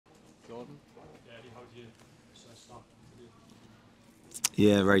Gordon. Yeah, Eddie, how do you assess that?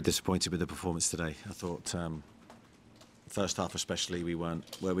 Yeah, very disappointed with the performance today. I thought first half especially we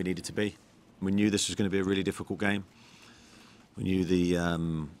weren't where we needed to be. We knew this was going to be a really difficult game. We knew the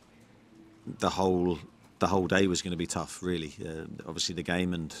whole day was going to be tough, really. Obviously the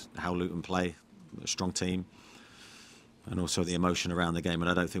game and how Luton play, a strong team, and also the emotion around the game, and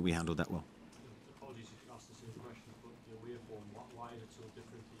I don't think we handled that well. Apologies if you asked the same question, but the away form, why is it so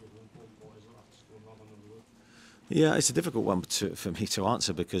different to your home form? What is it that's going wrong on the road? Yeah, it's a difficult one for me to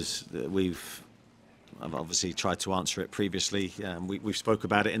answer because I've obviously tried to answer it previously. We've spoke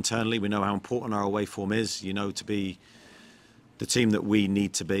about it internally. We know how important our away form is. You know, to be the team that we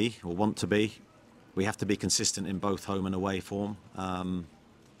need to be or want to be, we have to be consistent in both home and away form.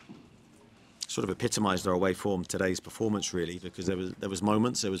 Sort of epitomised our away form today's performance, really, because there was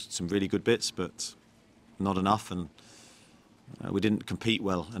moments, there was some really good bits, but not enough, and we didn't compete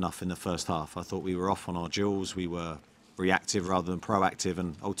well enough in the first half. I thought we were off on our duels. We were reactive rather than proactive,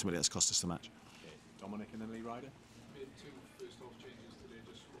 and ultimately that's cost us the match. Okay. Dominic and then Lee Ryder. Made 2 first half changes today.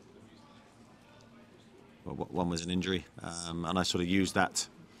 Just what were the reasons? Well, one was an injury, and I sort of used that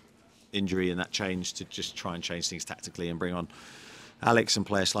injury and that change to just try and change things tactically and bring on Alex and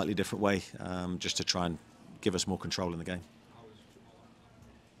play a slightly different way, just to try and give us more control in the game.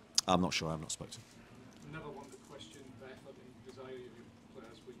 I'm not sure. I've not spoken to him. Never wanted to question the effort and desire of your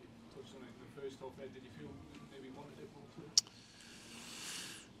players, but you touched on it in the first half. Did you feel maybe wanted it more too?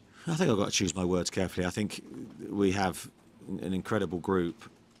 I think I've got to choose my words carefully. I think we have an incredible group,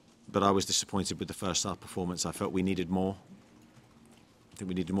 but I was disappointed with the first half performance. I felt we needed more. I think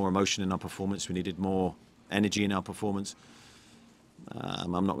we needed more emotion in our performance. We needed more energy in our performance.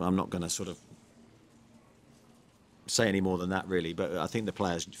 I'm not going to sort of say any more than that, really. But I think the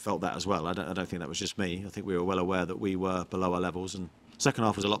players felt that as well. I don't think that was just me. I think we were well aware that we were below our levels, and second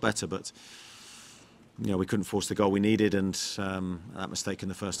half was a lot better. But you know, we couldn't force the goal we needed, and that mistake in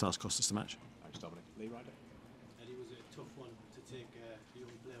the first half cost us the match. Thanks, Dominic. Lee Ryder. Eddie, was it a tough one to take a young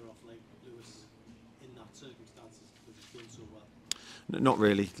player off like Lewis in that circumstances because he's done so well? Not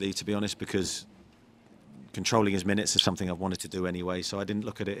really, Lee, to be honest, because controlling his minutes is something I've wanted to do anyway. So I didn't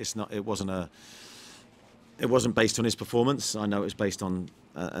look at it. It wasn't based on his performance. I know it was based on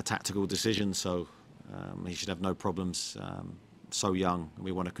a tactical decision. So he should have no problems. So young, and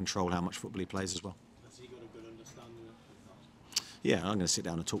we want to control how much football he plays as well. Has he got a good understanding of that? Yeah, I'm going to sit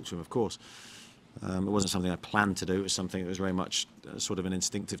down and talk to him, of course. It wasn't something I planned to do. It was something that was very much sort of an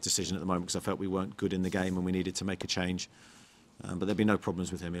instinctive decision at the moment because I felt we weren't good in the game and we needed to make a change. But there'll be no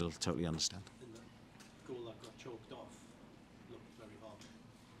problems with him. He'll totally understand. And the goal that got choked off looked very hard.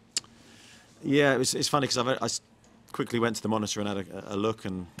 Yeah, it's funny because I quickly went to the monitor and had a look,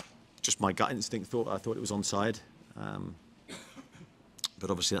 and just my gut instinct I thought it was onside. But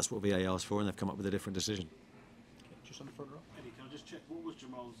obviously that's what VAR is for, and they've come up with a different decision. Okay, just on the front row. Eddie, can I just check, what was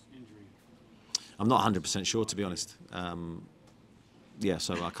Jamal's injury? I'm not 100% sure, to be honest. Yeah,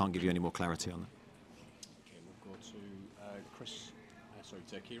 so I can't give you any more clarity on that. Okay, we'll go to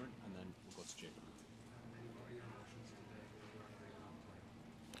Kieran, and then we'll go to Jacob.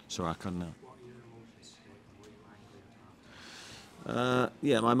 Sorry, I can't.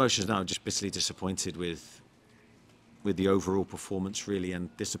 Yeah, my emotions now are just bitterly disappointed with the overall performance, really, and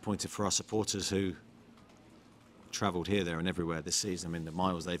disappointed for our supporters who travelled here, there, and everywhere this season. I mean, the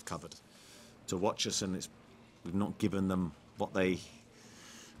miles they've covered to watch us, and we've not given them what they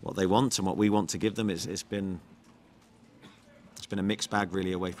want and what we want to give them. It's been a mixed bag,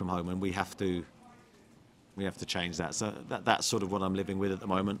 really, away from home, and we have to change that. So that's sort of what I'm living with at the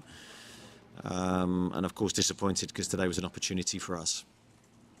moment. And of course disappointed because today was an opportunity for us.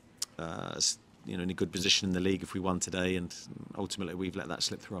 You know, in a good position in the league if we won today, and ultimately we've let that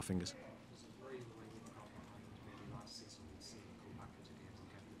slip through our fingers.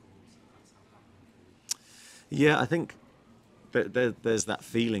 Yeah, I think there's that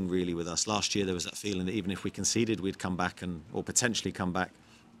feeling really with us. Last year there was that feeling that even if we conceded, we'd come back or potentially come back,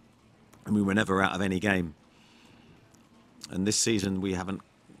 and we were never out of any game. And this season we haven't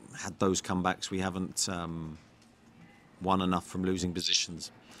had those comebacks. We haven't won enough from losing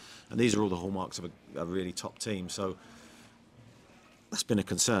positions. And these are all the hallmarks of a really top team. So that's been a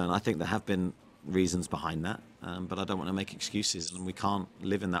concern. I think there have been reasons behind that, but I don't want to make excuses. And we can't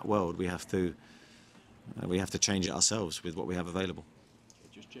live in that world. We have to change it ourselves with what we have available. Okay,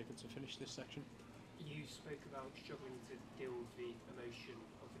 just Jacob to finish this section. You spoke about struggling to deal with the emotion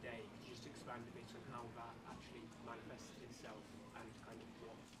of the day. Could you just expand a bit on how that actually manifested itself and kind of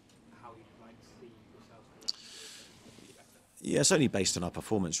how you'd like to see yourselves? Yeah, it's only based on our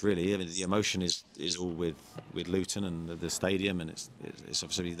performance, really. I mean, the emotion is all with Luton and the stadium, and it's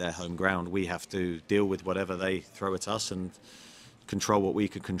obviously their home ground. We have to deal with whatever they throw at us and control what we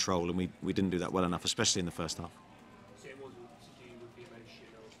could control, and we didn't do that well enough, especially in the first half. So it wasn't to do with the emotion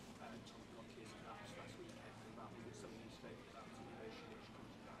of Tom Lockie's perhaps last weekend, and that was something you spoke about, some emotion which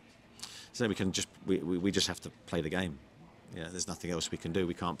comes with that. So we just have to play the game. Yeah, there's nothing else we can do.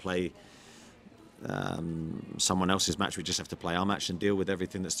 We can't play someone else's match. We just have to play our match and deal with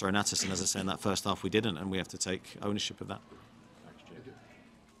everything that's thrown at us. And as I say, in that first half we didn't, and we have to take ownership of that. Thanks, Can Jacob.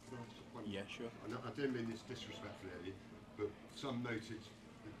 I ask just one? Yeah, sure. I don't mean this disrespectfully, Eddie, but some noted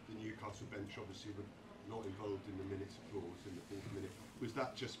the Newcastle bench obviously were not involved in the minutes clause in the 4th minute. Was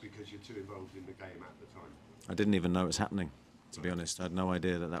that just because you're too involved in the game at the time? I didn't even know it was happening, to be honest. I had no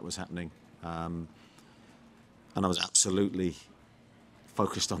idea that was happening. And I was absolutely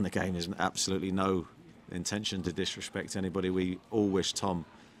focused on the game. There's absolutely no intention to disrespect anybody. We all wish Tom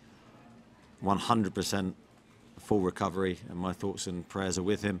 100% full recovery, and my thoughts and prayers are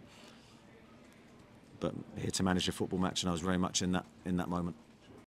with him. But here to manage a football match, and I was very much in that moment.